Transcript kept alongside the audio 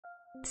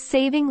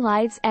Saving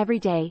lives every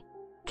day.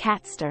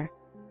 Catster.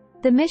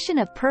 The mission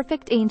of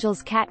Purrrfect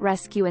Angels Cat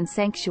Rescue and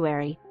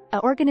Sanctuary, an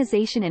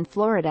organization in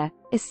Florida,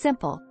 is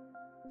simple: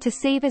 to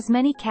save as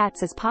many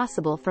cats as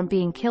possible from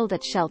being killed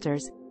at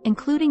shelters,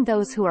 including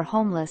those who are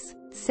homeless,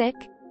 sick,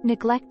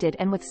 neglected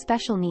and with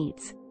special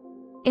needs.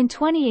 In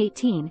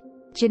 2018,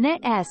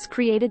 Jeanette S.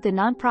 created the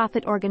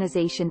nonprofit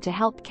organization to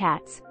help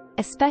cats,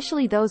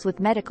 especially those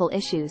with medical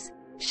issues,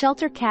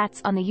 shelter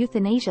cats on the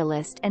euthanasia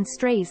list and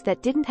strays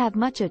that didn't have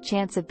much of a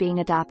chance of being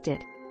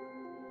adopted.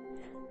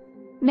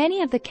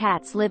 Many of the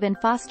cats live in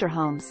foster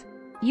homes,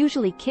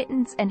 usually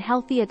kittens and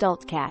healthy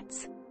adult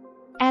cats.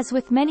 As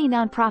with many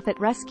nonprofit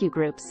rescue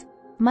groups,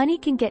 money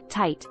can get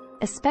tight,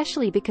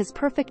 especially because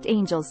Purrrfect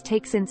Angels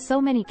takes in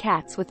so many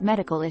cats with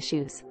medical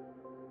issues.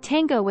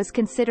 Tango was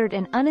considered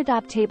an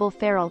unadoptable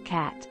feral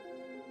cat.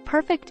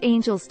 Purrrfect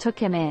Angels took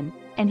him in,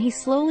 and he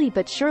slowly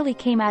but surely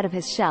came out of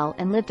his shell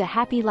and lived a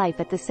happy life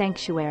at the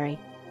sanctuary.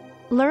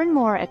 Learn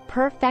more at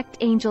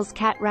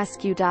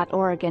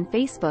purrrfectangelscatrescue.org and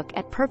Facebook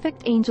at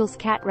Purrrfect Angels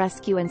Cat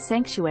Rescue and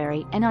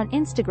Sanctuary and on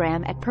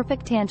Instagram at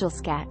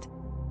PurrrfectAngelsCat.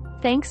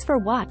 Thanks for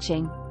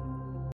watching.